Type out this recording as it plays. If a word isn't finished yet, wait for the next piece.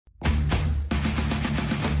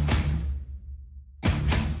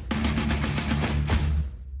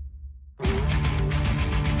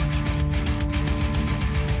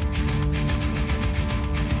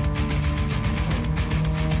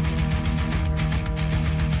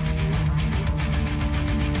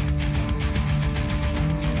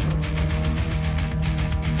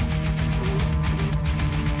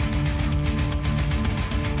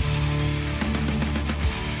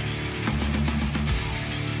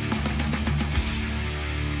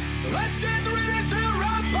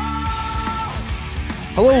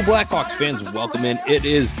Hello, Blackhawks fans, and welcome in. It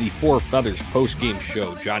is the Four Feathers post-game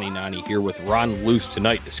show. Johnny Nani here with Ron Luce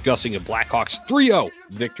tonight, discussing a Blackhawks 3-0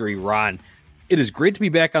 victory. Ron, it is great to be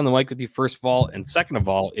back on the mic with you, first of all, and second of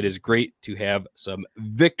all, it is great to have some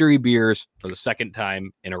victory beers for the second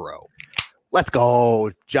time in a row. Let's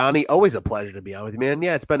go, Johnny. Always a pleasure to be on with you, man.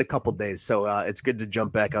 Yeah, it's been a couple days, so it's good to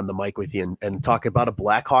jump back on the mic with you and talk about a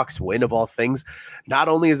Blackhawks win of all things. Not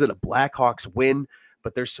only is it a Blackhawks win,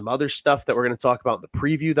 but there's some other stuff that we're going to talk about in the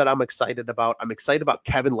preview that I'm excited about. I'm excited about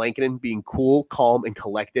Kevin Lankinen being cool, calm, and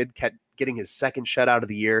collected, getting his second shutout of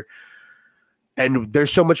the year. And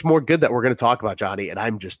there's so much more good that we're going to talk about, Johnny, and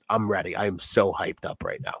I'm ready. I am so hyped up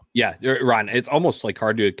right now. Yeah, Ron, it's almost like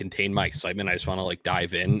hard to contain my excitement. I just want to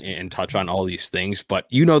dive in and touch on all these things, but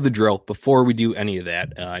you know the drill. Before we do any of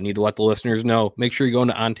that, I need to let the listeners know, make sure you go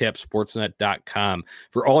into ontapsportsnet.com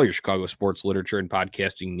for all your Chicago sports literature and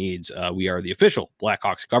podcasting needs. We are the official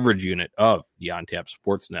Blackhawks coverage unit of the OnTap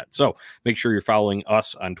Sportsnet. So make sure you're following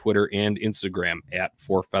us on Twitter and Instagram at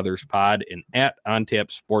Four Feathers Pod and at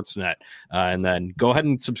OnTap Sportsnet. And then go ahead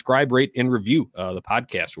and subscribe, rate, and review the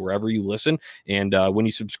podcast wherever you listen. And when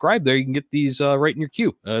you subscribe there, you can get these right in your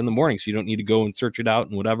queue in the morning. So you don't need to go and search it out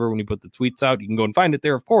and whatever. When you put the tweets out, you can go and find it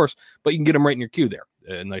there, of course, but you can get them right in your queue there.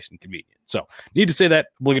 Nice and convenient. So need to say that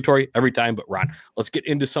obligatory every time. But Ron, let's get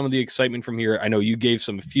into some of the excitement from here. I know you gave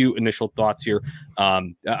a few initial thoughts here.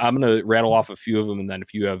 I'm going to rattle off a few of them, and then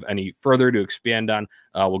if you have any further to expand on,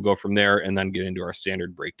 we'll go from there and then get into our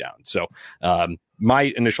standard breakdown. So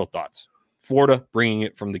my initial thoughts. Florida bringing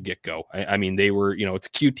it from the get-go. I mean, they were, it's a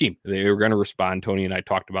cute team. They were going to respond. Tony and I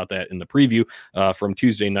talked about that in the preview from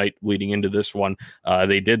Tuesday night leading into this one.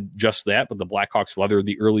 They did just that, but the Blackhawks weathered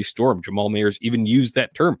the early storm. Jamal Mayers even used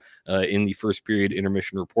that term in the first period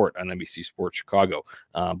intermission report on NBC Sports Chicago.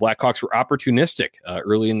 Blackhawks were opportunistic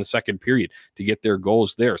early in the second period to get their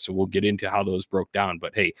goals there, so we'll get into how those broke down.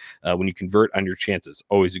 But hey, when you convert on your chances,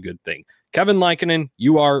 always a good thing. Kevin Lankinen,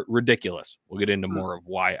 you are ridiculous. We'll get into more of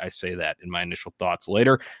why I say that in my initial thoughts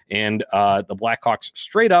later. And the Blackhawks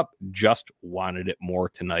straight up just wanted it more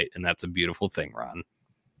tonight, and that's a beautiful thing, Ron.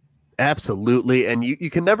 Absolutely. And you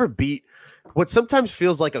can never beat what sometimes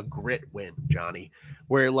feels like a grit win, Johnny,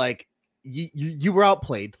 where you were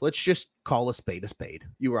outplayed. Let's just call a spade a spade.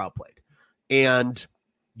 You were outplayed. And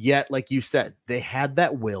yet, like you said, they had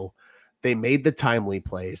that will. They made the timely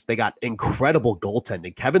plays. They got incredible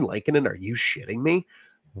goaltending. Kevin Lankinen, are you shitting me?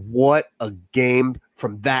 What a game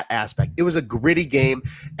from that aspect. It was a gritty game.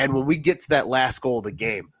 And when we get to that last goal of the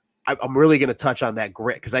game, I'm really going to touch on that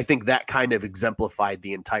grit because I think that kind of exemplified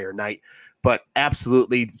the entire night. But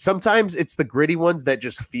absolutely, sometimes it's the gritty ones that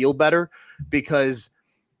just feel better because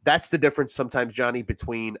that's the difference sometimes, Johnny,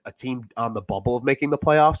 between a team on the bubble of making the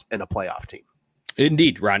playoffs and a playoff team.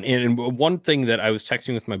 Indeed, Ron. And one thing that I was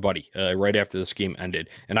texting with my buddy right after this game ended,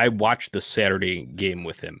 and I watched the Saturday game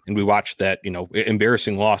with him, and we watched that,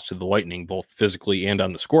 embarrassing loss to the Lightning, both physically and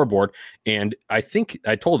on the scoreboard. And I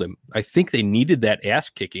told him, I think they needed that ass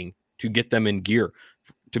kicking to get them in gear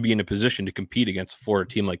to be in a position to compete against a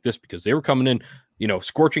Florida team like this, because they were coming in,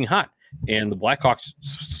 scorching hot, and the Blackhawks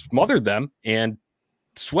smothered them and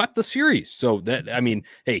swept the series. So that, I mean,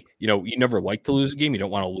 hey, you never like to lose a game. You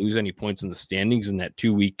don't want to lose any points in the standings, and that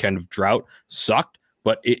 2-week kind of drought sucked,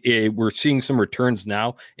 but we're seeing some returns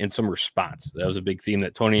now and some response. That was a big theme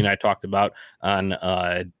that Tony and I talked about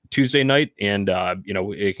on Tuesday night, and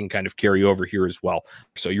it can kind of carry over here as well.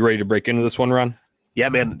 So you ready to break into this one, Ron? Yeah,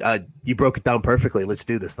 man, you broke it down perfectly. Let's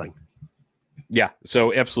do this thing. Yeah,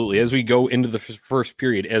 so absolutely. As we go into the first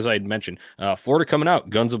period, as I had mentioned, Florida coming out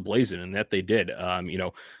guns a-blazing, and that they did.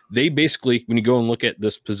 They basically, when you go and look at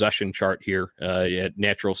this possession chart here at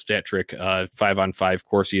Natural Stat Trick 5-on-5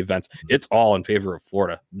 Corsi events, it's all in favor of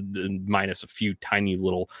Florida, minus a few tiny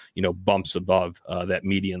little, bumps above that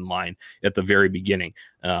median line at the very beginning.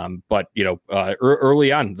 But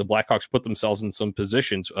early on, the Blackhawks put themselves in some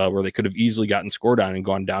positions where they could have easily gotten scored on and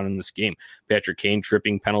gone down in this game. Patrick Kane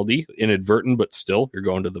tripping penalty, inadvertent, but still, you're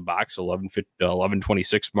going to the box.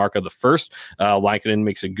 11:26 mark of the first. Lankinen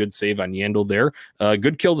makes a good save on Yandel there.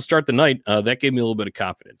 Good kill to start the night. That gave me a little bit of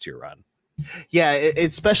confidence here, Ron. Yeah,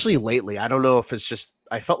 especially lately. I don't know if it's just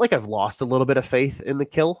I felt like I've lost a little bit of faith in the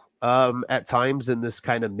kill at times in this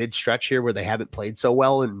kind of mid-stretch here where they haven't played so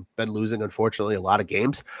well and been losing, unfortunately, a lot of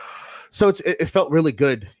games. So it felt really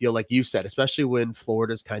good, like you said, especially when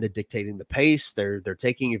Florida's kind of dictating the pace. They're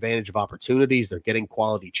taking advantage of opportunities. They're getting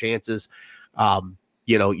quality chances.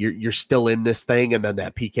 You're still in this thing, and then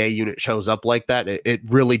that PK unit shows up like that. It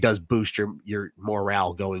really does boost your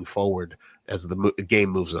morale going forward as the game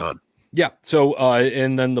moves on. Yeah. So,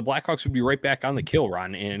 and then the Blackhawks would be right back on the kill,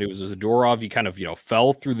 Ron. And it was Zadorov. He kind of,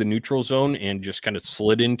 fell through the neutral zone and just kind of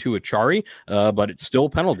slid into Achari. But it's still a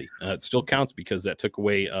penalty. It still counts because that took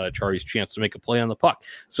away Achari's chance to make a play on the puck.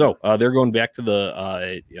 So they're going back to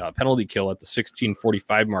the penalty kill at the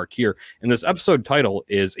 16:45 mark here. And this episode title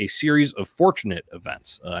is a series of fortunate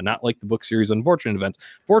events, not like the book series Unfortunate Events.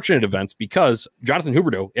 Fortunate events because Jonathan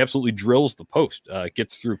Huberdeau absolutely drills the post,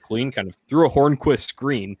 gets through clean, kind of through a Hornquist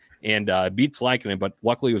screen, and beats Lankinen, but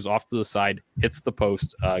luckily it was off to the side, hits the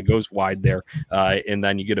post, goes wide there, and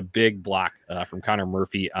then you get a big block from Connor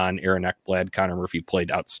Murphy on Aaron Ekblad. Connor Murphy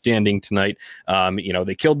played outstanding tonight.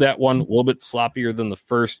 They killed that one a little bit sloppier than the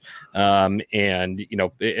first, and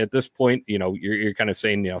at this point, you're kind of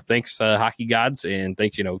saying, thanks hockey gods, and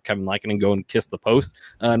thanks, Kevin Lankinen go and kiss the post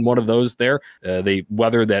on one of those there. They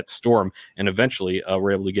weather that storm, and eventually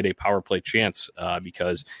were able to get a power play chance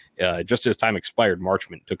because just as time expired,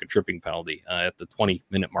 Marchment took a tripping penalty at the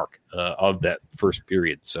 20-minute mark of that first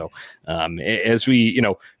period. So as we,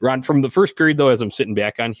 Ron, from the first period, though, as I'm sitting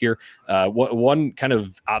back on here, one kind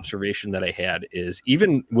of observation that I had is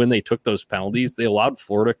even when they took those penalties, they allowed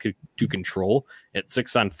Florida to control at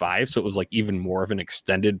 6-on-5. So it was like even more of an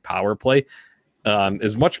extended power play.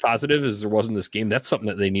 As much positive as there was in this game, that's something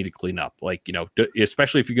that they need to clean up. Like,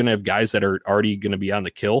 especially if you're going to have guys that are already going to be on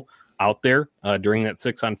the kill out there during that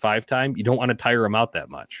 6-on-5 time, you don't want to tire them out that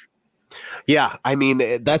much. Yeah, I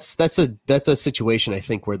mean that's a situation I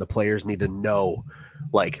think where the players need to know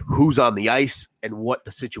like who's on the ice and what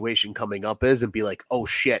the situation coming up is, and be like, oh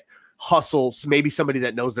shit, hustle. So maybe somebody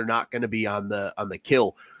that knows they're not going to be on the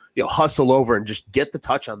kill, hustle over and just get the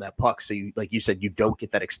touch on that puck. So you, like you said, you don't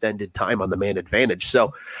get that extended time on the man advantage.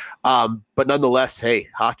 So, but nonetheless, hey,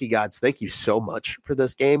 hockey gods, thank you so much for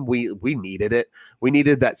this game. We needed it. We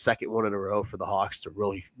needed that second one in a row for the Hawks to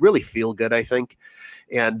really, really feel good, I think.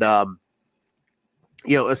 And,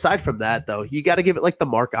 aside from that though, you got to give it like the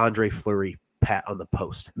Marc-Andre Fleury pat on the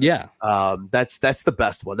post. Yeah. That's the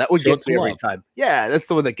best one. That one gets me every time. Yeah, that's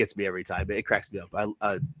the one that gets me every time. It cracks me up.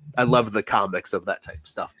 I love the comics of that type of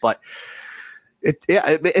stuff. But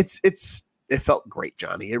it felt great,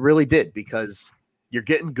 Johnny. It really did, because you're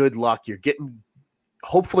getting good luck. You're getting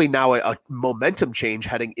hopefully now a momentum change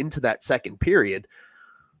heading into that second period.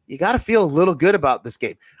 You got to feel a little good about this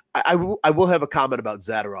game. I will have a comment about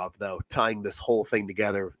Zadorov, though, tying this whole thing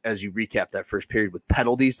together as you recap that first period with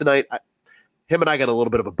penalties tonight. Him and I got a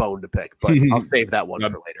little bit of a bone to pick, but I'll save that one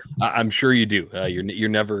for later. I'm sure you do. You're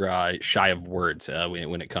never shy of words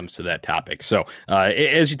when it comes to that topic. So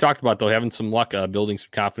as you talked about, though, having some luck, building some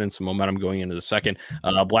confidence, some momentum going into the second,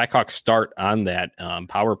 Blackhawks start on that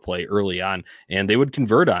power play early on, and they would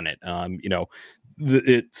convert on it.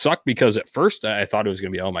 It sucked because at first I thought it was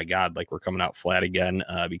going to be, oh my God, like we're coming out flat again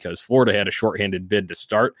because Florida had a shorthanded bid to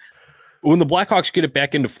start. When the Blackhawks get it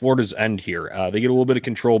back into Florida's end here, they get a little bit of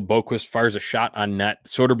control. Boquist fires a shot on net.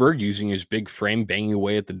 Soderberg, using his big frame, banging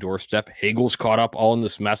away at the doorstep. Hagel's caught up all in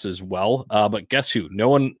this mess as well. But guess who? No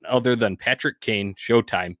one other than Patrick Kane,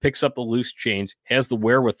 Showtime, picks up the loose change, has the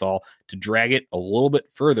wherewithal to drag it a little bit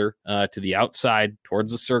further to the outside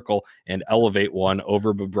towards the circle and elevate one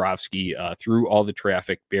over Bobrovsky through all the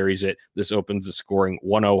traffic, buries it. This opens the scoring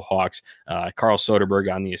 1-0 Hawks. Carl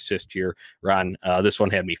Soderberg on the assist here. Ron, this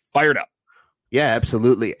one had me fired up. Yeah,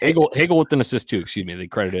 absolutely. Hagel with an assist too. Excuse me. They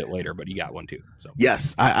credit it later, but he got one too. So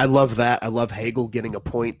yes, I love that. I love Hagel getting a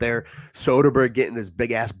point there. Soderberg getting his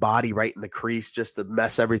big ass body right in the crease just to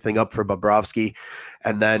mess everything up for Bobrovsky.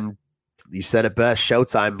 And then you said it best.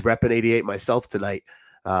 Showtime, repping 88 myself tonight,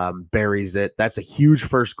 buries it. That's a huge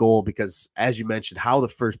first goal because, as you mentioned, how the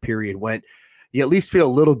first period went, you at least feel a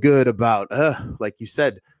little good about, like you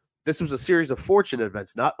said, this was a series of fortunate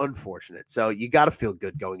events, not unfortunate. So you got to feel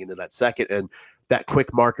good going into that second. And that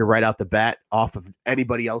quick marker right out the bat off of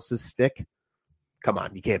anybody else's stick, come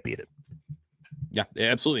on, you can't beat it. Yeah,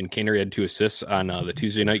 absolutely. And Kaner had 2 assists on the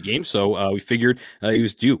Tuesday night game. So we figured he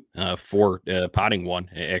was due for potting one,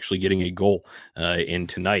 actually getting a goal in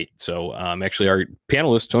tonight. So actually our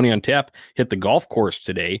panelist, Tony on Tap, hit the golf course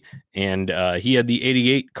today, and he had the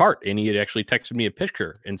 88 cart, and he had actually texted me a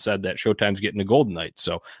picture and said that Showtime's getting a goal tonight.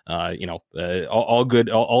 So, all good,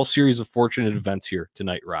 all series of fortunate events here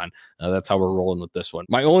tonight, Ron. That's how we're rolling with this one.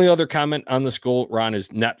 My only other comment on this goal, Ron,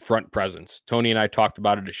 is net front presence. Tony and I talked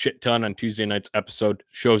about it a shit ton on Tuesday night's episode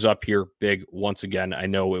shows up here big once again. I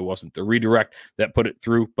know it wasn't the redirect that put it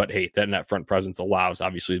through, but hey, that net front presence allows,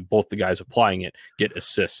 obviously, both the guys applying it get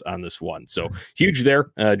assists on this one. So huge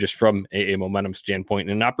there, just from a momentum standpoint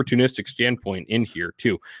and an opportunistic standpoint in here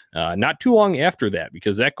too. Not too long after that,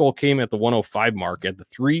 because that goal came at the 105 mark. At the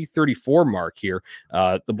 3:34 mark here,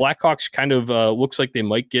 the Blackhawks kind of looks like they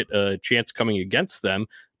might get a chance coming against them.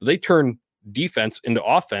 They turn defense into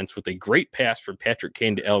offense with a great pass from Patrick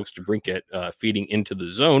Kane to Alex DeBrincat, feeding into the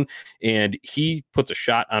zone, and he puts a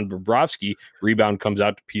shot on Bobrovsky. Rebound comes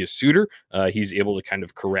out to Pius Suter. He's able to kind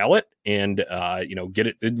of corral it and get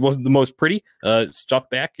it. It wasn't the most pretty stuff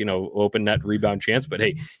back, open net rebound chance, but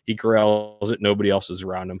hey, he corrals it. Nobody else is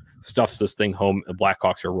around him. Stuffs this thing home. The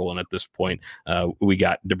Blackhawks are rolling at this point. We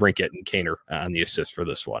got DeBrincat and Kaner on the assist for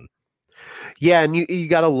this one. Yeah, and you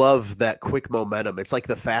got to love that quick momentum. It's like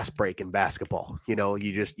the fast break in basketball.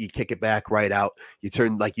 You kick it back right out. You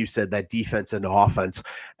turn, like you said, that defense into offense.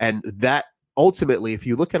 And that ultimately, if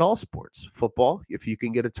you look at all sports, football, if you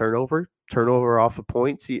can get a turnover off of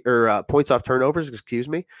points or points off turnovers, excuse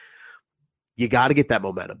me, you got to get that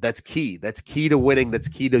momentum. That's key. That's key to winning. That's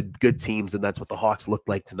key to good teams. And that's what the Hawks looked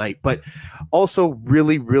like tonight. But also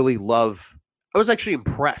really, really love, I was actually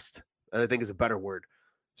impressed, I think is a better word,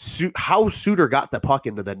 how Suter got the puck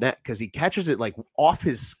into the net, because he catches it like off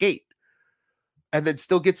his skate and then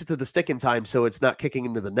still gets it to the stick in time, so it's not kicking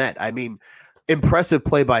into the net. I mean, impressive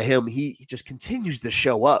play by him. He just continues to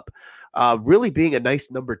show up, really being a nice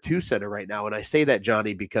number 2 center right now. And I say that,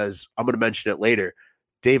 Johnny, because I'm going to mention it later.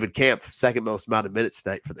 David Kampf, second most amount of minutes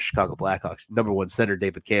tonight for the Chicago Blackhawks. Number 1 center,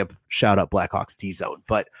 David Kampf. Shout out Blackhawks T-zone.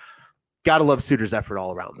 But gotta love Suter's effort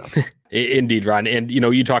all around, though. Indeed, Ron. And,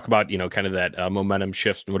 you talk about, kind of that momentum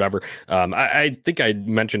shifts and whatever. I think I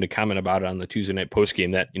mentioned a comment about it on the Tuesday night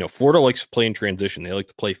postgame that, Florida likes to play in transition. They like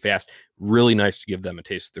to play fast. Really nice to give them a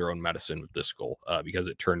taste of their own medicine with this goal, because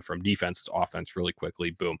it turned from defense to offense really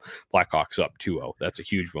quickly. Boom. Blackhawks up 2-0. That's a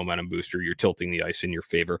huge momentum booster. You're tilting the ice in your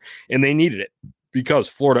favor, and they needed it. Because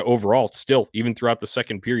Florida overall, still, even throughout the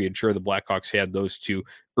second period, sure, the Blackhawks had those 2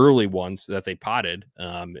 early ones that they potted,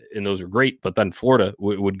 and those were great. But then Florida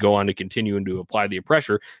would go on to continue and to apply the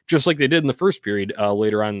pressure, just like they did in the first period,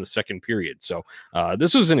 later on in the second period. So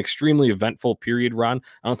this was an extremely eventful period, Ron.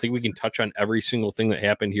 I don't think we can touch on every single thing that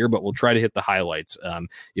happened here, but we'll try to hit the highlights.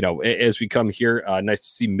 As we come here, nice to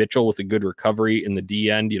see Mitchell with a good recovery in the D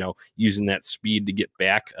end, using that speed to get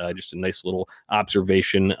back. Just a nice little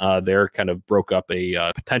observation there, kind of broke up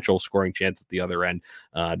a potential scoring chance at the other end.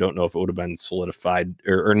 Don't know if it would have been solidified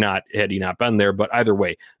or not had he not been there, but either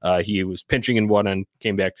way, he was pinching in one end,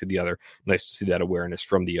 came back to the other. Nice to see that awareness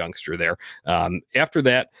from the youngster there. After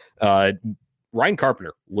that, Ryan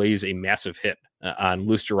Carpenter lays a massive hit on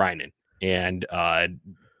Luosterainen, and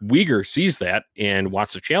Weegar sees that and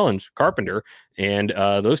wants to challenge Carpenter, and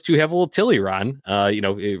those two have a little tilly, Ron.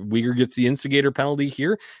 Weegar gets the instigator penalty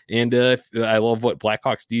here, and I love what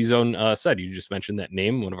Blackhawks D-Zone said. You just mentioned that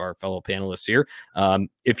name, one of our fellow panelists here.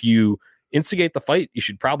 If you instigate the fight, you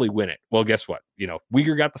should probably win it. Well, guess what?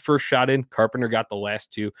 Weegar got the first shot in, Carpenter got the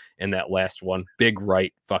last 2, and that last one, big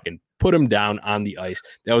right, fucking put him down on the ice.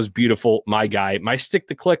 That was beautiful. My guy, my stick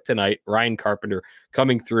to click tonight, Ryan Carpenter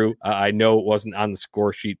coming through. I know it wasn't on the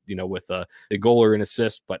score sheet, with the goal or an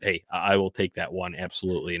assist, but hey, I will take that one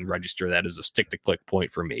absolutely and register that as a stick to click point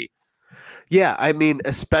for me. Yeah, I mean,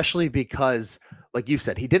 especially because, like you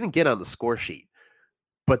said, he didn't get on the score sheet.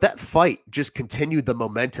 But that fight just continued the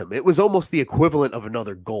momentum. It was almost the equivalent of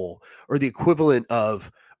another goal, or the equivalent of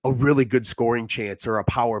a really good scoring chance or a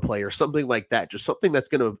power play or something like that. Just something that's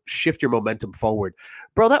going to shift your momentum forward.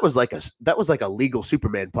 Bro, that was like a legal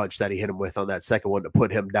Superman punch that he hit him with on that second one to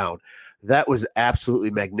put him down. That was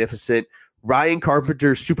absolutely magnificent. Ryan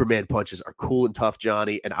Carpenter's Superman punches are cool and tough,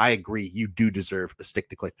 Johnny, and I agree. You do deserve a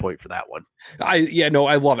stick-to-click point for that one. I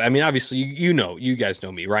love it. I mean, obviously, you guys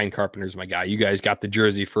know me. Ryan Carpenter's my guy. You guys got the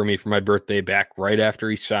jersey for me for my birthday back right after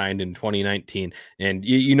he signed in 2019, and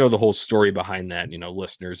you know the whole story behind that.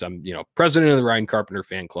 Listeners, I'm president of the Ryan Carpenter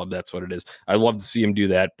fan club. That's what it is. I love to see him do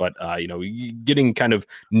that, but getting kind of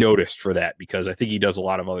noticed for that, because I think he does a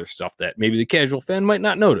lot of other stuff that maybe the casual fan might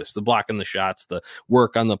not notice: the blocking the shots, the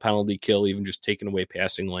work on the penalty kill, even just taking away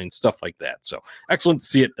passing lanes, stuff like that. So excellent to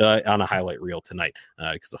see it on a highlight reel tonight,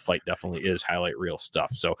 because the fight definitely is highlight reel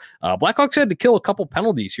stuff. So Blackhawks had to kill a couple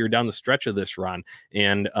penalties here down the stretch of this run,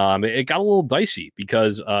 and it got a little dicey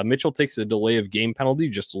because Mitchell takes a delay of game penalty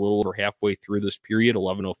just a little over halfway through this period,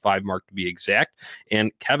 11:05 mark to be exact,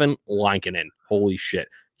 and Kevin Lankinen, holy shit,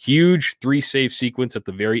 huge 3 save sequence at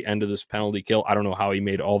the very end of this penalty kill. I don't know how he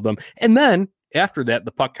made all of them. And then After that,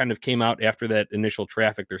 the puck kind of came out after that initial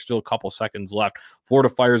traffic. There's still a couple seconds left. Florida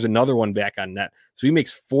fires another one back on net. So he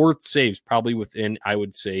makes 4 saves probably within, I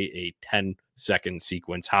would say, a 10-second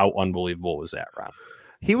sequence. How unbelievable was that, Ron?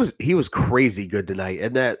 He was crazy good tonight.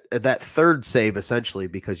 And that third save, essentially,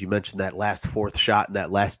 because you mentioned that last fourth shot and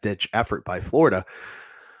that last ditch effort by Florida,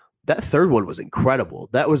 that third one was incredible.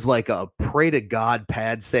 That was like a pray to God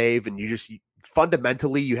pad save. And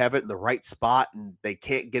fundamentally you have it in the right spot and they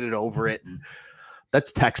can't get it over it. And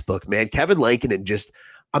that's textbook, man. Kevin Lankinen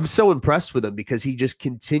I'm so impressed with him because he just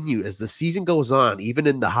continues as the season goes on, even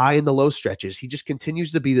in the high and the low stretches, he just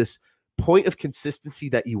continues to be this point of consistency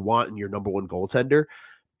that you want in your number one goaltender,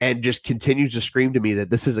 and just continues to scream to me that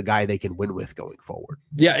this is a guy they can win with going forward.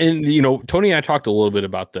 Yeah, and, Tony and I talked a little bit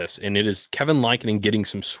about this, and it is Kevin Lankinen getting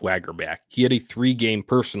some swagger back. He had a 3-game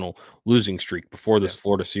personal losing streak before this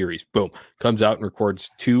Florida series. Boom. Comes out and records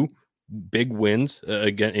 2 big wins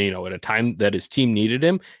again, at a time that his team needed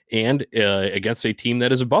him, and against a team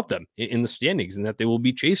that is above them in the standings and that they will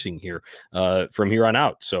be chasing here from here on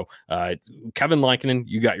out. So Kevin Lankinen,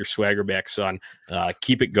 you got your swagger back, son.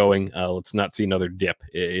 Keep it going. Let's not see another dip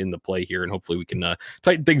in the play here, and hopefully we can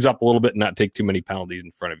tighten things up a little bit and not take too many penalties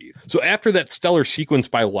in front of you. So after that stellar sequence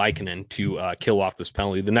by Lankinen to kill off this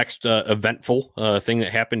penalty, the next eventful thing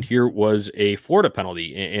that happened here was a Florida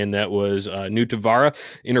penalty, and that was New Tavara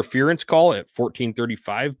interference call at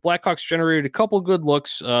 14:35. Blackhawks generated a couple good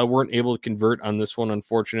looks, weren't able to convert on this one,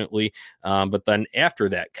 unfortunately. But then after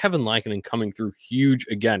that, Kevin Lankinen coming through huge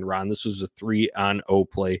again. Ron, this was a 3-on-0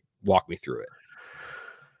 play. Walk me through it.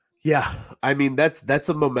 Yeah, I mean, that's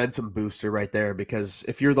a momentum booster right there, because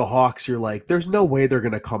if you're the Hawks, you're like, there's no way they're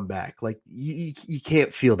going to come back. Like, you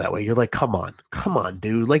can't feel that way. You're like, come on,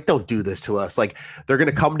 dude. Like, don't do this to us. Like, they're going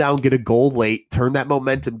to come down, get a goal late, turn that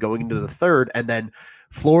momentum going into the third, and then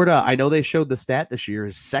Florida, I know they showed the stat this year,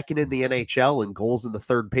 is second in the NHL in goals in the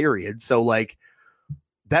third period. So, like,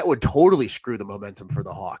 that would totally screw the momentum for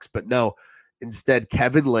the Hawks. But no, instead,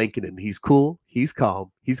 Kevin Lankinen, he's cool, he's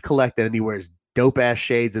calm, he's collected, and he wears dope-ass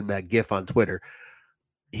shades in that GIF on Twitter.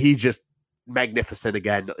 He just magnificent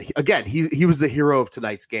again. Again, he was the hero of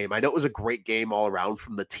tonight's game. I know it was a great game all around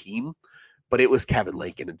from the team, but it was Kevin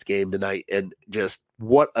Lankinen's game tonight, and just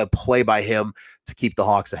what a play by him to keep the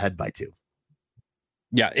Hawks ahead by 2.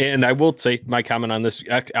 Yeah, and I will say my comment on this,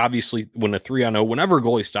 obviously, when a 3-on-0, whenever a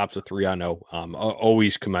goalie stops a 3-on-0,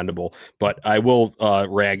 always commendable. But I will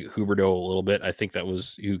rag Huberdeau a little bit. I think that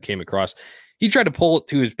was who came across. He tried to pull it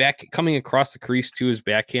to his back, coming across the crease to his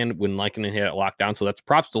backhand when Lankinen had it locked down. So that's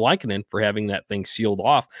props to Lankinen for having that thing sealed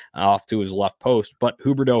off to his left post. But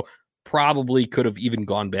Huberdeau probably could have even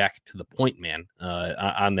gone back to the point man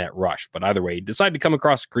on that rush. But either way, he decided to come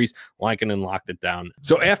across the crease. Lankinen locked it down.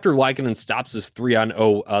 So after Lankinen stops this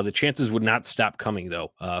 3-on-0, the chances would not stop coming,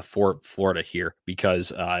 though, for Florida here,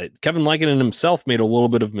 because Kevin Lankinen himself made a little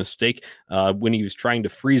bit of mistake when he was trying to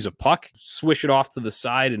freeze a puck, swish it off to the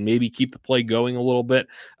side, and maybe keep the play going a little bit.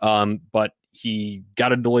 But he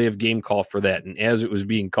got a delay of game call for that. And as it was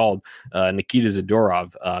being called, Nikita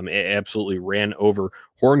Zadorov absolutely ran over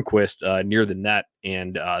Hornquist near the net.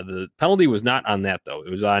 And the penalty was not on that, though.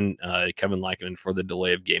 It was on Kevin Lankinen for the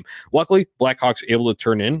delay of game. Luckily, Blackhawks able to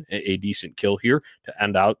turn in a decent kill here to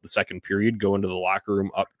end out the second period, go into the locker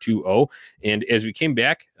room up 2-0. And as we came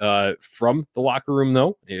back from the locker room,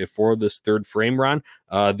 though, for this third frame, Ron,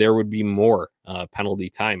 there would be more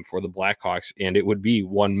penalty time for the Blackhawks, and it would be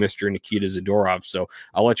one Mr. Nikita Zadorov. So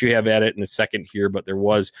I'll let you have at it in a second here, but there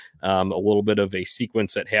was a little bit of a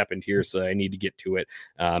sequence that happened here, so I need to get to it.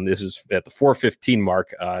 This is at the 4:15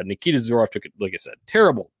 mark. Nikita Zadorov took it, like I said,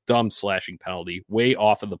 terrible, dumb slashing penalty, way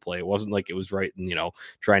off of the play. It wasn't like it was right and,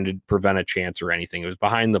 trying to prevent a chance or anything. It was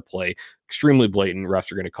behind the play, extremely blatant.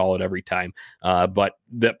 Refs are going to call it every time. But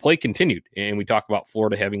that play continued, and we talk about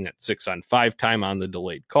Florida having that 6-on-5 time on the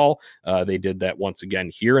delayed call. They did that once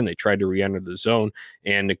again here, and they tried to re-enter the zone,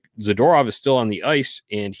 and Zadorov is still on the ice,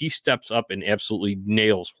 and he steps up and absolutely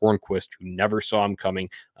nails Hornquist, who never saw him coming.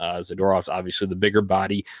 Zadorov's obviously the bigger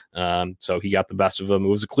body, so he got the best of him. It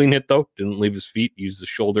was a clean hit, though. Didn't leave his feet, used the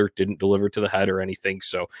shoulder, didn't deliver to the head or anything.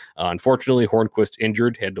 So unfortunately, Hornquist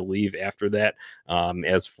injured, had to leave after that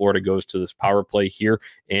as Florida goes to this power play here.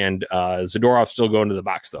 And Zadorov still going to the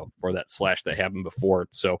box, though, for that slash that happened before.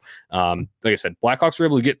 So like I said, Blackhawks were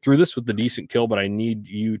able to get through this with the decent kill, but I need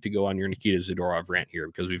you to go on your Nikita Zadorov rant here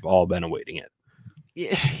because we've all been awaiting it.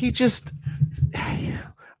 Yeah,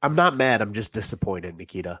 I'm not mad. I'm just disappointed,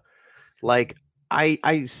 Nikita. Like,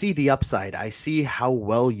 I see the upside. I see how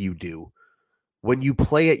well you do when you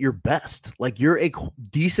play at your best. Like, you're a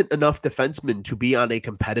decent enough defenseman to be on a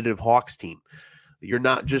competitive Hawks team. You're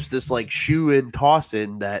not just this like shoe in, toss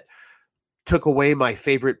in that took away my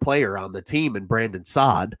favorite player on the team in Brandon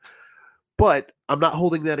Saad. But I'm not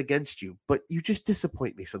holding that against you. But you just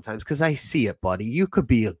disappoint me sometimes because I see it, buddy. You could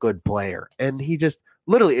be a good player. And he just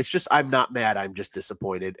literally, it's just, I'm not mad. I'm just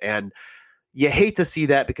disappointed. And you hate to see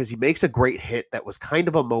that because he makes a great hit that was kind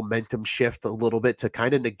of a momentum shift a little bit to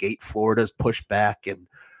kind of negate Florida's pushback. And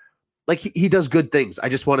like he does good things. I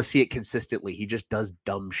just want to see it consistently. He just does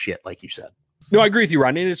dumb shit, like you said. No, I agree with you,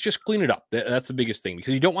 Ron. And it's just clean it up. That's the biggest thing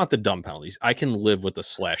because you don't want the dumb penalties. I can live with the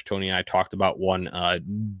slash. Tony and I talked about one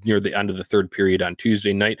near the end of the third period on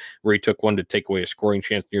Tuesday night where he took one to take away a scoring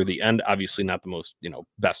chance near the end. Obviously not the most,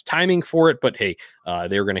 best timing for it, but hey,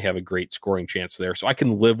 they were going to have a great scoring chance there. So I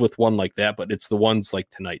can live with one like that, but it's the ones like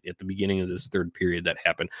tonight at the beginning of this third period that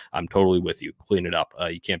happened. I'm totally with you. Clean it up.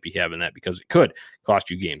 You can't be having that because it could cost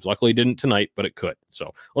you games. Luckily it didn't tonight, but it could.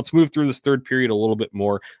 So let's move through this third period a little bit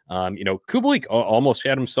more. Kubalik almost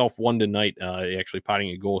had himself one tonight, actually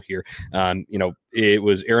potting a goal here. It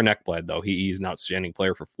was Aaron Ekblad, though. He's an outstanding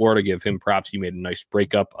player for Florida. Give him props. He made a nice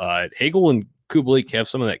breakup. Hagel and Kubalik have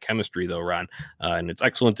some of that chemistry, though, Ron, and it's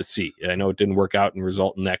excellent to see. I know it didn't work out and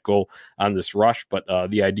result in that goal on this rush, but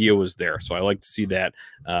the idea was there, so I like to see that.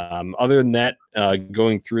 Other than that,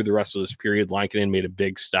 going through the rest of this period, Lankinen made a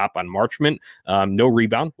big stop on Marchment. No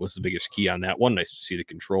rebound was the biggest key on that one. Nice to see the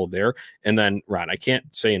control there. And then, Ron, I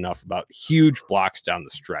can't say enough about huge blocks down the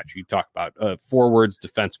stretch. You talk about forwards,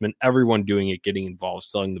 defensemen, everyone doing it, getting involved,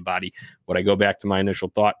 selling the body. When I go back to my initial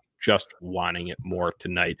thought, just wanting it more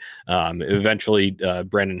tonight. Eventually,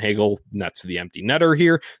 Brandon Hagel nets the empty netter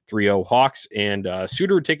here, 3-0 Hawks, and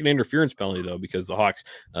Suter would take an interference penalty, though, because the Hawks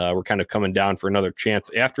were kind of coming down for another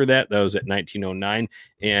chance after that. That was at 19:09,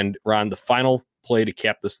 and Ron, the final play to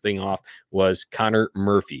cap this thing off was Connor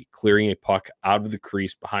Murphy clearing a puck out of the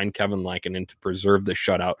crease behind Kevin Lankinen to preserve the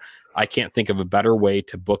shutout. I can't think of a better way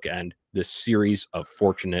to bookend this series of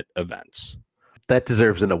fortunate events. That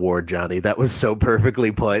deserves an award, Johnny. That was so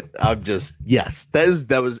perfectly put. Yes,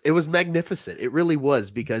 it was magnificent. It really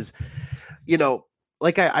was because,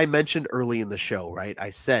 like I mentioned early in the show, right? I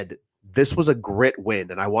said this was a grit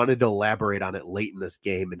win, and I wanted to elaborate on it late in this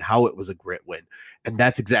game and how it was a grit win. And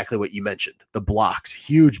that's exactly what you mentioned. The blocks,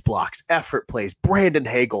 huge blocks, effort plays, Brandon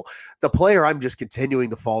Hagel, the player I'm just continuing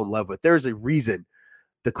to fall in love with. There's a reason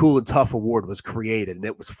the Cool and Tough Award was created, and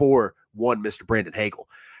it was for one Mr. Brandon Hagel.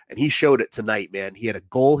 And he showed it tonight, man. He had a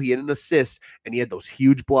goal, he had an assist, and he had those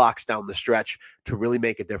huge blocks down the stretch to really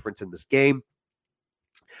make a difference in this game.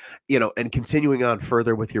 And continuing on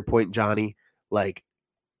further with your point, Johnny, like,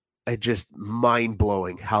 it just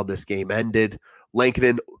mind-blowing how this game ended.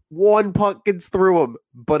 Lankinen, one puck gets through him.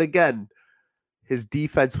 But again, his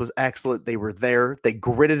defense was excellent. They were there. They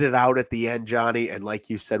gritted it out at the end, Johnny. And like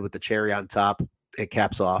you said, with the cherry on top, it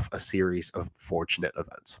caps off a series of fortunate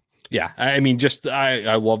events. Yeah, I mean,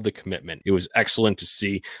 I love the commitment. It was excellent to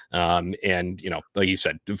see. And, like you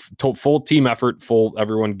said, full team effort,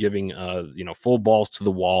 everyone giving, full balls to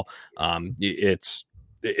the wall. It's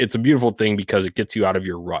a beautiful thing because it gets you out of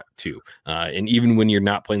your rut too. And even when you're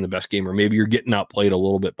not playing the best game, or maybe you're getting outplayed a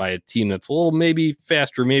little bit by a team that's a little maybe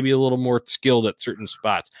faster, maybe a little more skilled at certain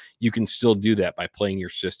spots, you can still do that by playing your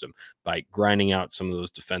system, by grinding out some of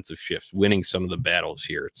those defensive shifts, winning some of the battles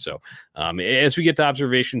here. So as we get to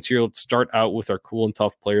observations here, let's start out with our cool and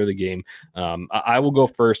tough player of the game. I will go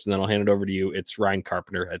first, and then I'll hand it over to you. It's Ryan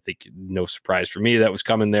Carpenter. I think no surprise for me that was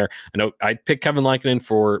coming there. I know I picked Kevin Lankinen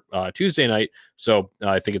for Tuesday night, so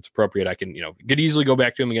I think it's appropriate. I can, could easily go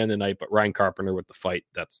back to him again tonight, but Ryan Carpenter with the fight,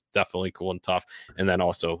 that's definitely cool and tough. And then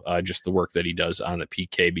also just the work that he does on the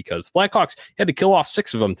PK, because the Blackhawks had to kill off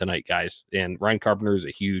 6 of them tonight, guys. And Ryan Carpenter is a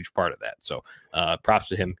huge part of that. So props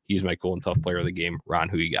to him. He's my cool and tough player of the game. Ron,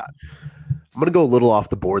 who you got? I'm going to go a little off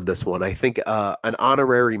the board this one. I think an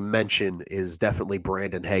honorary mention is definitely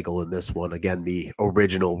Brandon Hagel in this one. Again, the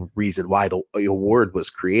original reason why the award was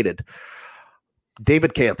created.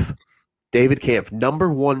 David Kampf, number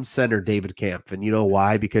 1 center, David Kampf. And you know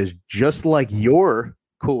why? Because just like your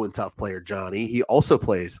cool and tough player, Johnny, he also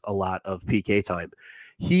plays a lot of PK time.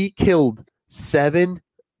 He killed 7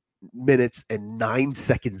 minutes and 9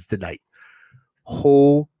 seconds tonight.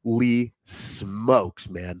 Holy smokes,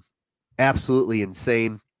 man. Absolutely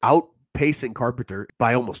insane. Outpacing Carpenter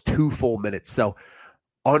by almost 2 full minutes. So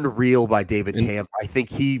unreal by David Kampf. I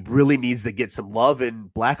think he really needs to get some love,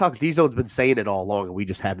 and Blackhawks D-Zone's been saying it all along, and we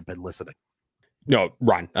just haven't been listening. No,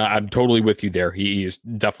 Ron, I'm totally with you there. He is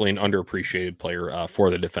definitely an underappreciated player for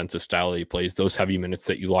the defensive style that he plays, those heavy minutes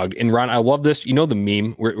that you logged. And Ron, I love this. You know, the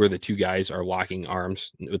meme where the two guys are locking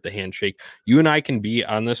arms with the handshake. You and I can be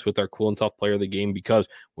on this with our cool and tough player of the game, because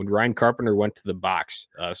when Ryan Carpenter went to the box,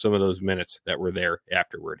 some of those minutes that were there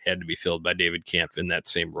afterward had to be filled by David Kampf in that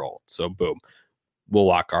same role. So boom. We'll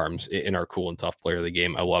lock arms in our cool and tough player of the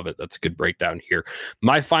game. I love it. That's a good breakdown here.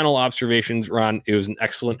 My final observations, Ron, it was an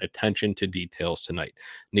excellent attention to details tonight.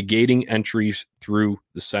 Negating entries through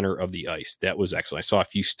the center of the ice. That was excellent. I saw a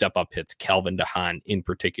few step-up hits, Calvin DeHaan in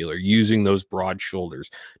particular, using those broad shoulders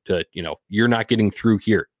to, you're not getting through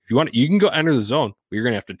here. If you want, you can go enter the zone, but you're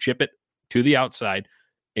going to have to chip it to the outside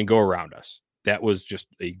and go around us. That was just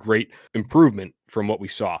a great improvement from what we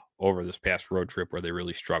saw over this past road trip where they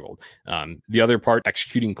really struggled. The other part,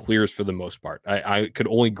 executing clears for the most part. I could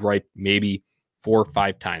only gripe maybe 4 or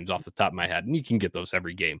 5 times off the top of my head, and you can get those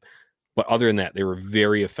every game. But other than that, they were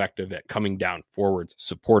very effective at coming down forwards,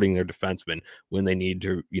 supporting their defensemen when they need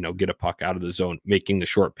to, get a puck out of the zone, making the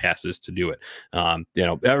short passes to do it.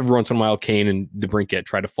 Every once in a while, Kane and DeBrincat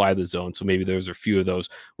try to fly the zone. So maybe there's a few of those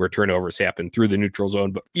where turnovers happen through the neutral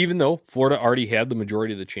zone. But even though Florida already had the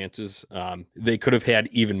majority of the chances, they could have had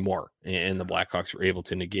even more. And the Blackhawks were able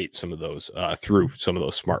to negate some of those through some of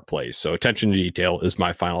those smart plays. So attention to detail is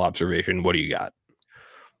my final observation. What do you got?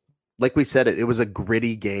 Like we said, it was a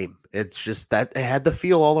gritty game. It's just that it had the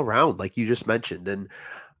feel all around, like you just mentioned. And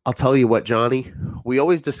I'll tell you what, Johnny, we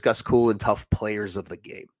always discuss cool and tough players of the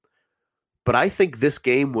game. But I think this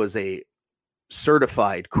game was a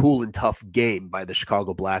certified cool and tough game by the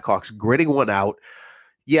Chicago Blackhawks, gritting one out.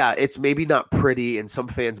 Yeah, it's maybe not pretty, and some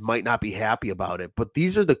fans might not be happy about it, but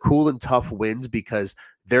these are the cool and tough wins because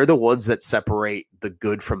they're the ones that separate the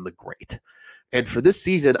good from the great. And for this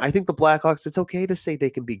season, I think the Blackhawks, it's okay to say they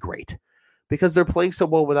can be great because they're playing so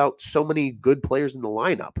well without so many good players in the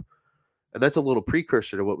lineup. And that's a little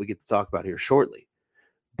precursor to what we get to talk about here shortly.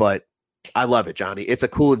 But I love it, Johnny. It's a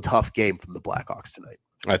cool and tough game from the Blackhawks tonight.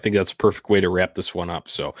 I think that's a perfect way to wrap this one up.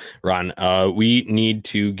 So, Ron, we need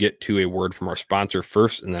to get to a word from our sponsor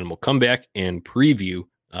first, and then we'll come back and preview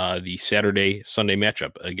the Saturday-Sunday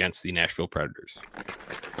matchup against the Nashville Predators.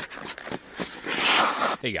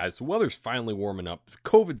 Hey guys, the weather's finally warming up.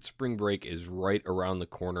 COVID spring break is right around the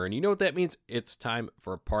corner, and you know what that means? It's time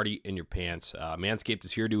for a party in your pants. Manscaped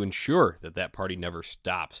is here to ensure that party never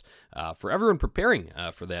stops. For everyone preparing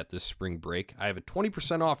for that this spring break, I have a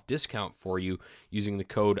 20% off discount for you using the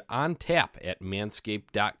code ONTAP at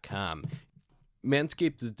manscaped.com.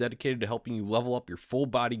 Manscaped is dedicated to helping you level up your full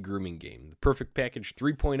body grooming game. The Perfect Package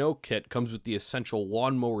 3.0 kit comes with the essential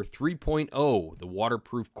Lawnmower 3.0, the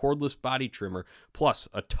waterproof cordless body trimmer, plus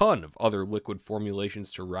a ton of other liquid formulations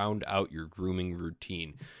to round out your grooming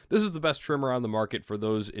routine. This is the best trimmer on the market for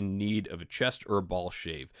those in need of a chest or a ball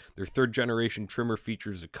shave. Their third generation trimmer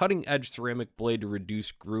features a cutting edge ceramic blade to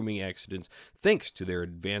reduce grooming accidents thanks to their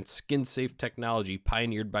advanced skin safe technology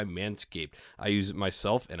pioneered by Manscaped. I use it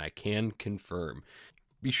myself and I can confirm.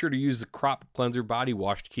 Be sure to use the Crop Cleanser Body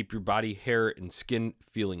Wash to keep your body, hair, and skin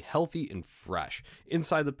feeling healthy and fresh.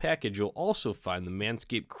 Inside the package, you'll also find the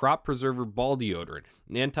Manscaped Crop Preserver Ball Deodorant,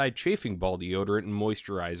 an anti-chafing ball deodorant and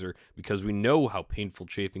moisturizer, because we know how painful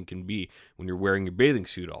chafing can be when you're wearing your bathing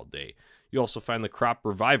suit all day. You also find the Crop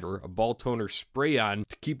Reviver, a ball toner spray-on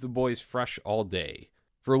to keep the boys fresh all day.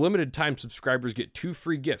 For a limited time, subscribers get 2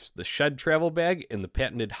 free gifts, the Shed Travel Bag and the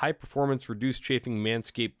patented high-performance reduced chafing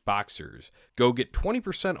Manscaped Boxers. Go get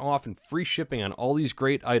 20% off and free shipping on all these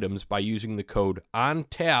great items by using the code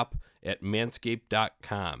ONTAP at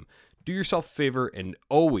manscaped.com. Do yourself a favor and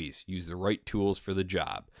always use the right tools for the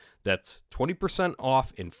job. That's 20%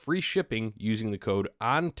 off and free shipping using the code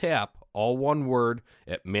ONTAP, all one word,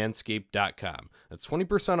 at manscaped.com. That's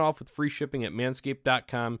 20% off with free shipping at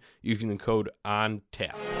manscaped.com using the code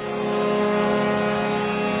ONTAP.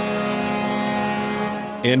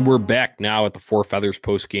 And we're back now at the Four Feathers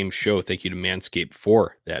post-game show. Thank you to Manscaped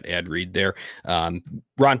for that ad read there.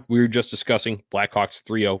 Ron, we were just discussing Blackhawks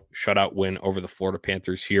 3-0 shutout win over the Florida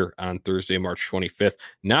Panthers here on Thursday, March 25th.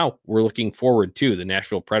 Now we're looking forward to the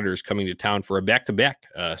Nashville Predators coming to town for a back-to-back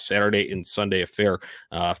Saturday and Sunday affair.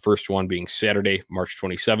 First one being Saturday, March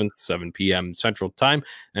 27th, 7 p.m. Central Time,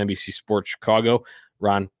 NBC Sports Chicago.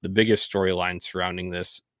 Ron, the biggest storyline surrounding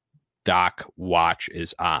this, Doc Watch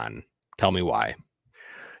is on. Tell me why.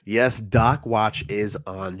 Yes, Doc Watch is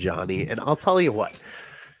on, Johnny. And I'll tell you what,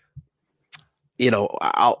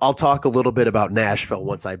 I'll talk a little bit about Nashville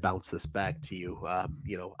once I bounce this back to you.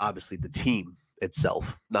 Obviously the team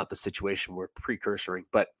itself, not the situation we're precursoring,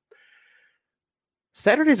 but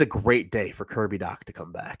Saturday's a great day for Kirby Doc to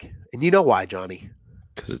come back. And you know why, Johnny?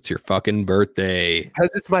 Because it's your fucking birthday.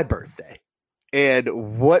 Because it's my birthday. And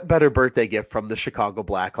what better birthday gift from the Chicago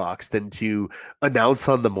Blackhawks than to announce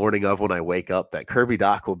on the morning of when I wake up that Kirby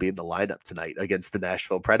Dach will be in the lineup tonight against the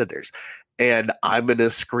Nashville Predators. And I'm going to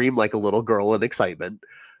scream like a little girl in excitement.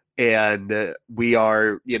 And we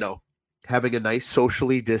are, having a nice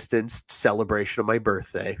socially distanced celebration of my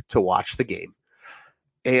birthday to watch the game.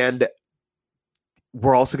 And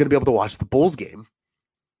we're also going to be able to watch the Bulls game.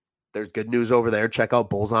 There's good news over there. Check out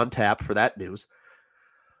Bulls on Tap for that news.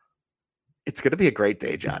 It's going to be a great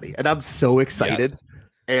day, Johnny. And I'm so excited. Yes.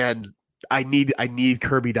 And I need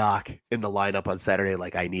Kirby Dach in the lineup on Saturday.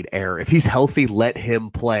 Like I need air. If he's healthy, let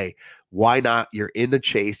him play. Why not? You're in the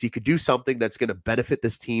chase. You could do something that's going to benefit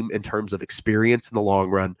this team in terms of experience in the long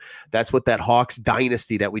run. That's what that Hawks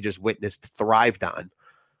dynasty that we just witnessed thrived on.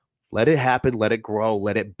 Let it happen. Let it grow.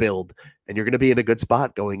 Let it build. And you're going to be in a good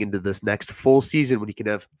spot going into this next full season when you can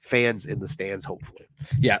have fans in the stands, hopefully.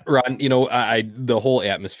 Yeah, Ron, the whole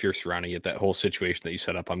atmosphere surrounding it, that whole situation that you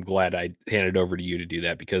set up, I'm glad I handed over to you to do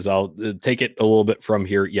that because I'll take it a little bit from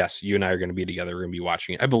here. Yes, you and I are going to be together. We're going to be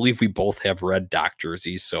watching it. I believe we both have red Dach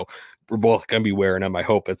jerseys, so we're both going to be wearing them. I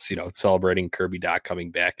hope it's, celebrating Kirby Dach coming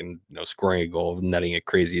back and, scoring a goal, netting a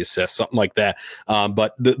crazy assist, something like that.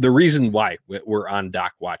 But the reason why we're on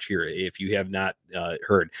Dach Watch here, if you have not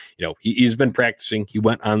heard, he's been practicing. He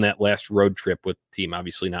went on that last road trip with the team,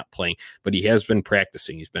 obviously not playing, but he has been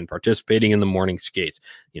practicing. He's been participating in the morning skates,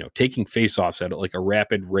 taking faceoffs at like a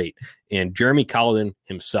rapid rate. And Jeremy Colliton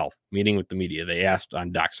himself, meeting with the media, they asked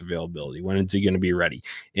on Dach's availability, when is he going to be ready?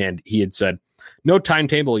 And he had said, no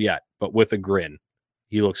timetable yet, but with a grin.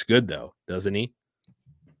 He looks good though, doesn't he?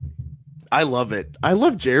 I love it. I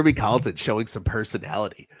love Jeremy Colliton showing some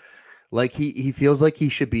personality. Like he feels like he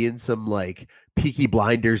should be in some like Peaky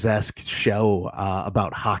Blinders-esque show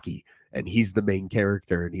about hockey. And he's the main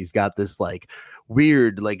character. And he's got this like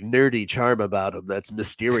weird, like nerdy charm about him that's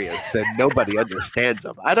mysterious and nobody understands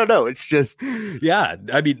him. I don't know. It's just. Yeah.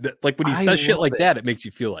 I mean, like when he says shit like that, it makes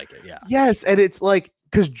you feel like it. Yeah. Yes. And it's like,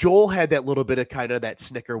 because Joel had that little bit of kind of that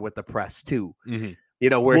snicker with the press too.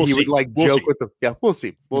 Mm-hmm. Where he would like joke with the, we'll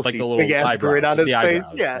see. We'll see. The little big asteroid on his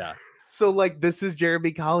face. Yeah. So like this is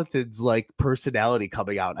Jeremy Colliton's like personality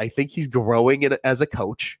coming out. I think he's growing as a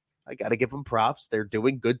coach. I got to give him props. They're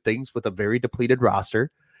doing good things with a very depleted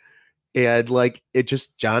roster. And like it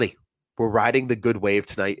just, Johnny, we're riding the good wave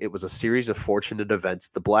tonight. It was a series of fortunate events.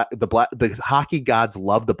 The hockey gods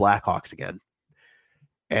love the Blackhawks again.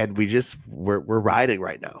 And we're riding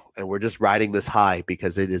right now, and we're just riding this high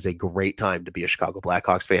because it is a great time to be a Chicago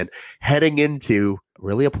Blackhawks fan, heading into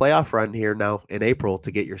really a playoff run here now in April to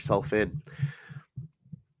get yourself in.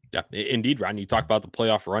 Yeah, indeed, Ron. You talk about the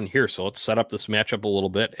playoff run here, so let's set up this matchup a little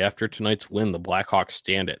bit. After tonight's win, the Blackhawks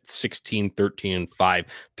stand at 16-13-5,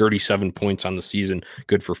 37 points on the season,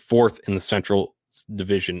 good for fourth in the Central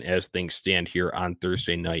Division as things stand here on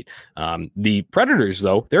Thursday night. The Predators,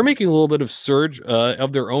 though, they're making a little bit of surge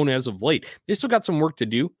of their own as of late. They still got some work to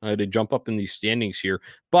do to jump up in these standings here,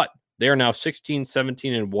 but they are now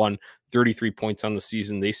 16-17-1, 33 points on the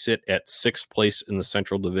season. They sit at sixth place in the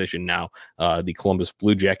Central Division now. The Columbus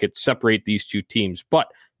Blue Jackets separate these two teams,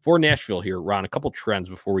 but for Nashville here, Ron, a couple trends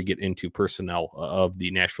before we get into personnel of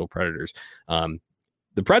the Nashville Predators.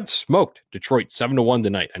 The Preds smoked Detroit 7-1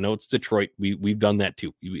 tonight. I know it's Detroit. We've done that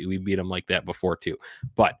too. We beat them like that before too.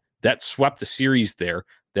 But that swept a series there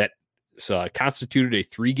that constituted a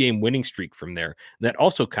 3-game winning streak from there. That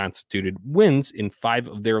also constituted wins in 5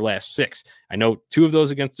 of their last 6. I know 2 of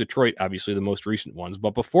those against Detroit, obviously the most recent ones.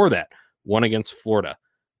 But before that, 1 against Florida,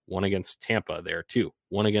 1 against Tampa there too,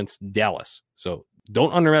 1 against Dallas. So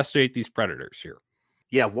don't underestimate these Predators here.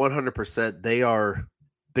 Yeah, 100%.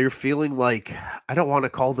 They're feeling like, I don't want to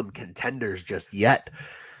call them contenders just yet,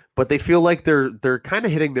 but they feel like they're kind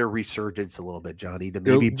of hitting their resurgence a little bit, Johnny. To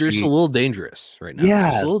maybe they're just a little dangerous right now. Yeah,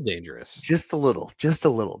 just a little dangerous. Just a little.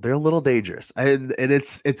 They're a little dangerous, and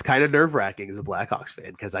it's kind of nerve wracking as a Blackhawks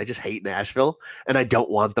fan because I just hate Nashville and I don't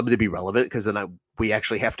want them to be relevant because then we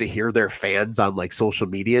actually have to hear their fans on like social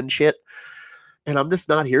media and shit, and I'm just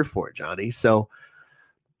not here for it, Johnny. So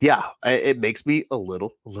yeah, it makes me a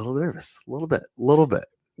little nervous, a little bit.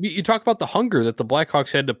 You talk about the hunger that the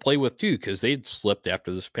Blackhawks had to play with too, because they'd slipped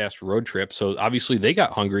after this past road trip. So obviously they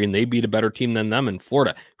got hungry and they beat a better team than them in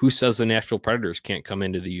Florida. Who says the Nashville Predators can't come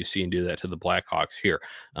into the UC and do that to the Blackhawks here?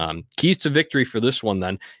 Keys to victory for this one,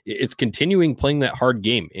 then, it's continuing playing that hard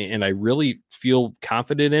game. And I really feel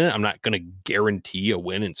confident in it. I'm not going to guarantee a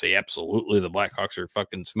win and say absolutely the Blackhawks are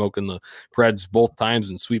fucking smoking the Preds both times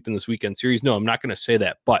and sweeping this weekend series. No, I'm not going to say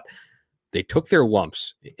that. But They took their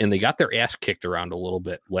lumps and they got their ass kicked around a little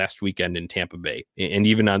bit last weekend in Tampa Bay. And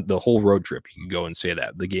even on the whole road trip, you could go and say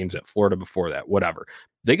that. The games at Florida before that, whatever.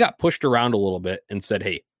 They got pushed around a little bit and said,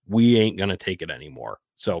 hey, we ain't going to take it anymore.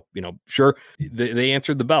 So, sure, they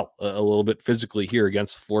answered the bell a little bit physically here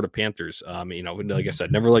against the Florida Panthers. Like I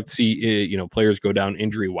said, never like to see, players go down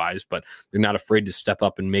injury wise, but they're not afraid to step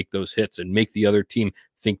up and make those hits and make the other team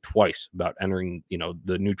think twice about entering,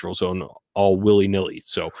 the neutral zone all willy nilly.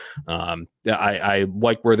 So I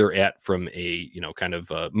like where they're at from a, kind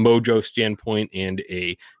of a mojo standpoint and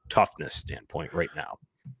a toughness standpoint right now.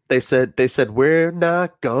 They said we're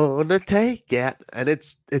not gonna take it, and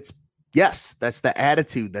it's yes, that's the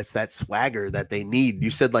attitude, that's that swagger that they need.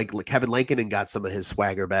 You said like Kevin Lankinen got some of his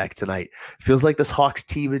swagger back tonight. Feels like this Hawks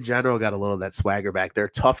team in general got a little of that swagger back. They're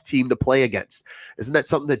a tough team to play against. Isn't that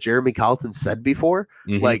something that Jeremy Colleton said before?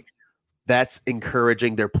 Mm-hmm. Like, that's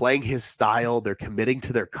encouraging. They're playing his style. They're committing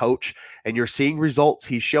to their coach, and you're seeing results.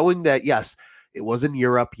 He's showing that yes, it was in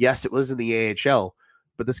Europe, yes, it was in the AHL,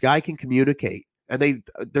 but this guy can communicate. And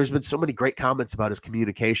there's been so many great comments about his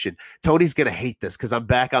communication. Tony's going to hate this because I'm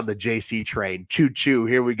back on the JC train. Choo-choo,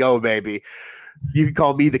 here we go, baby. You can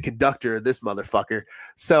call me the conductor of this motherfucker.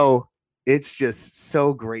 So it's just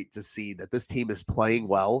so great to see that this team is playing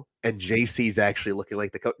well and JC's actually looking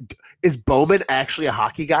like the coach. Is Bowman actually a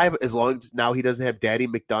hockey guy as long as now he doesn't have Daddy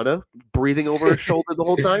McDonough breathing over his shoulder the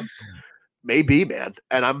whole time? Maybe, man.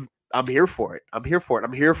 And I'm here for it. I'm here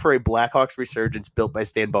for a Blackhawks resurgence built by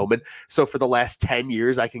Stan Bowman. So for the last 10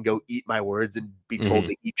 years, I can go eat my words and be told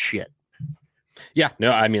to eat shit. Yeah,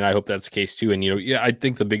 no, I mean, I hope that's the case too. And, I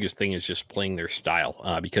think the biggest thing is just playing their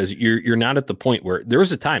style because you're not at the point where there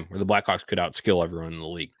was a time where the Blackhawks could outskill everyone in the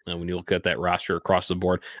league. When you look at that roster across the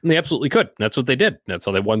board, and they absolutely could. That's what they did. That's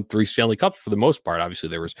how they won 3 Stanley Cups for the most part. Obviously,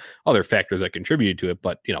 there was other factors that contributed to it,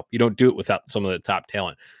 but, you don't do it without some of the top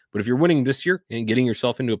talent. But if you're winning this year and getting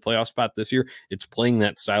yourself into a playoff spot this year, it's playing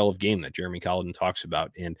that style of game that Jeremy Colleton talks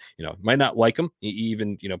about. And, might not like him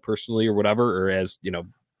even, personally or whatever, or as,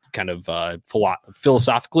 kind of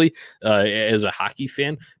philosophically as a hockey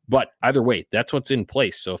fan. But either way, that's what's in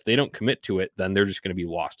place. So if they don't commit to it, then they're just going to be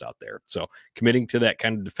lost out there. So committing to that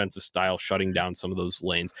kind of defensive style, shutting down some of those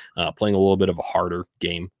lanes, playing a little bit of a harder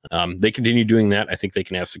game. They continue doing that. I think they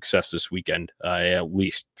can have success this weekend, at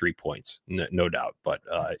least 3 points, no doubt. But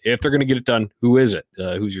if they're going to get it done, who is it?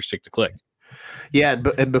 Who's your stick to click? Yeah,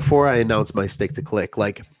 and before I announce my stick to click,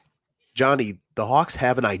 like, Johnny, the Hawks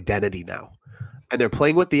have an identity now. And they're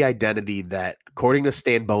playing with the identity that, according to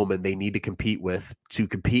Stan Bowman, they need to compete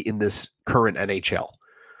in this current NHL.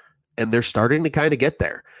 And they're starting to kind of get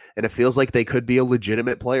there. And it feels like they could be a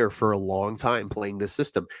legitimate player for a long time playing this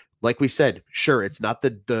system. Like we said, sure, it's not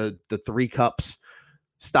the 3 cups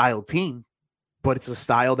style team, but it's a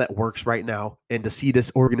style that works right now. And to see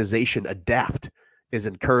this organization adapt is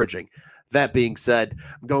encouraging. That being said,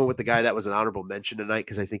 I'm going with the guy that was an honorable mention tonight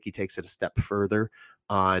because I think he takes it a step further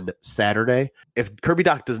on Saturday. If Kirby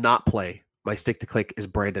Dach does not play, my stick to click is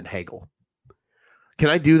Brandon Hagel. Can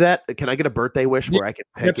I do that? Can I get a birthday wish where I can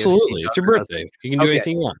pick? Absolutely. It's your birthday. You can do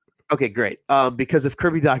anything you want. Okay, great. Because if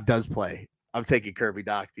Kirby Dach does play, I'm taking Kirby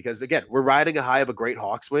Dach because, again, we're riding a high of a great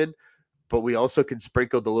Hawks win, but we also can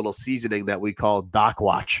sprinkle the little seasoning that we call Doc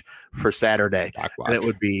Watch for Saturday. And it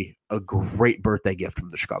would be a great birthday gift from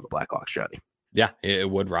the Chicago Blackhawks, Johnny. Yeah, it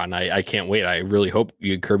would, Ron. I can't wait. I really hope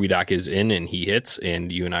Kirby Dach is in and he hits, and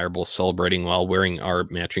you and I are both celebrating while wearing our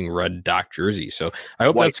matching red Dach jersey. So I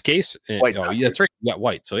hope that's the case. White that's right. We got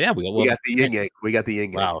white. So yeah, we got the yin yang. We got the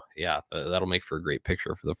yin yang. Wow. Yeah, that'll make for a great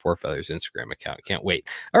picture for the Four Feathers Instagram account. Can't wait.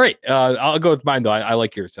 All right, I'll go with mine though. I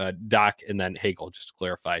like yours, Dach, and then Hagel. Just to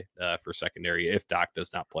clarify for secondary, if Dach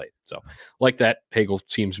does not play. So like that, Hagel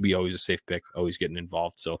seems to be always a safe pick, always getting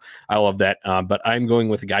involved. So I love that. But I'm going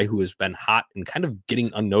with a guy who has been hot and kind of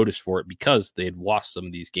getting unnoticed for it because they had lost some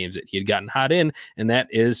of these games that he had gotten hot in, and that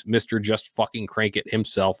is Mr. Just Fucking Crank It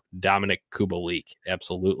himself, Dominik Kubalik.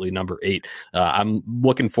 Absolutely, number 8. I'm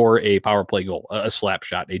looking for a power play goal, a slap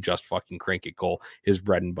shot, a Just Fucking Crank It goal, his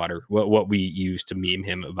bread and butter, what we use to meme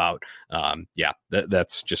him about.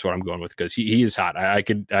 That's just what I'm going with because he is hot. I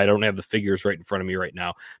don't have the figures right in front of me right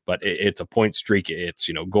now, but it's a point streak. It's,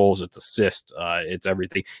 goals, it's assists, it's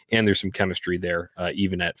everything. And there's some chemistry there,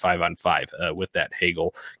 even at 5-on-5 with that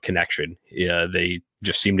Hagel connection. They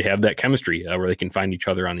just seem to have that chemistry where they can find each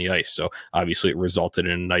other on the ice. So obviously it resulted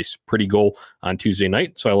in a nice, pretty goal on Tuesday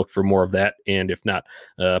night. So I look for more of that. And if not,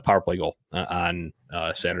 power play goal on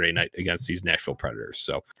Saturday night against these Nashville Predators.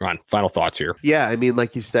 So Ron, final thoughts here. Yeah. I mean,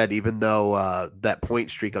 like you said, even though that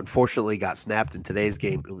point streak unfortunately got snapped in today's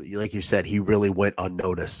game, like you said, he really went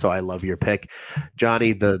unnoticed. So I love your pick,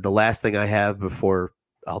 Johnny. The last thing I have before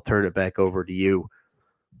I'll turn it back over to you.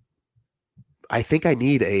 I think I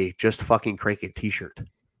need a Just Fucking Crank It t-shirt.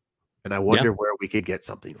 And I wonder where we could get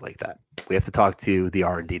something like that. We have to talk to the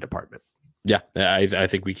R&D department. Yeah, I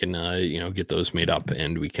think we can, get those made up,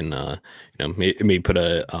 and we can, maybe put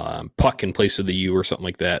a puck in place of the U or something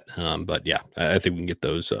like that. But yeah, I think we can get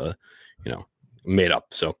those, made up.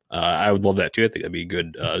 So I would love that too. I think that'd be a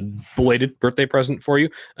good belated birthday present for you.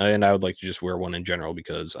 And I would like to just wear one in general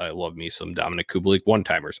because I love me some Dominic Kubalik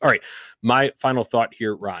one-timers. All right. My final thought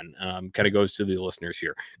here, Ron, kind of goes to the listeners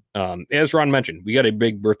here. As Ron mentioned, we got a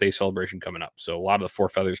big birthday celebration coming up. So a lot of the Four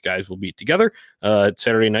Feathers guys will be together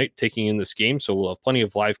Saturday night taking in this game. So we'll have plenty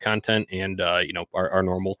of live content and, our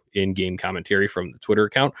normal in-game commentary from the Twitter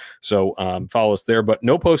account. So follow us there, but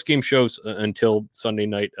no post-game shows until Sunday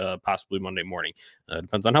night, possibly Monday morning.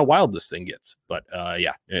 Depends on how wild this thing gets. But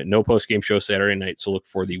no post-game show Saturday night. So look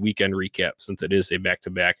for the weekend recap since it is a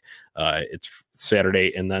back-to-back. It's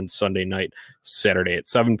Saturday and then Sunday night, Saturday at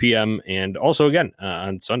 7 p.m. And also, again,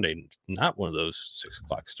 on Sunday, not one of those 6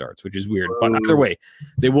 o'clock starts, which is weird. But either way,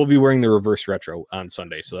 they will be wearing the reverse retro on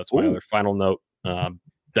Sunday. So that's my other final note.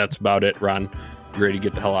 That's about it, Ron. You ready to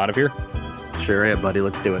get the hell out of here? Sure am, buddy.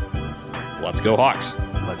 Let's do it. Let's go, Hawks.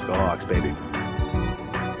 Let's go, Hawks, baby.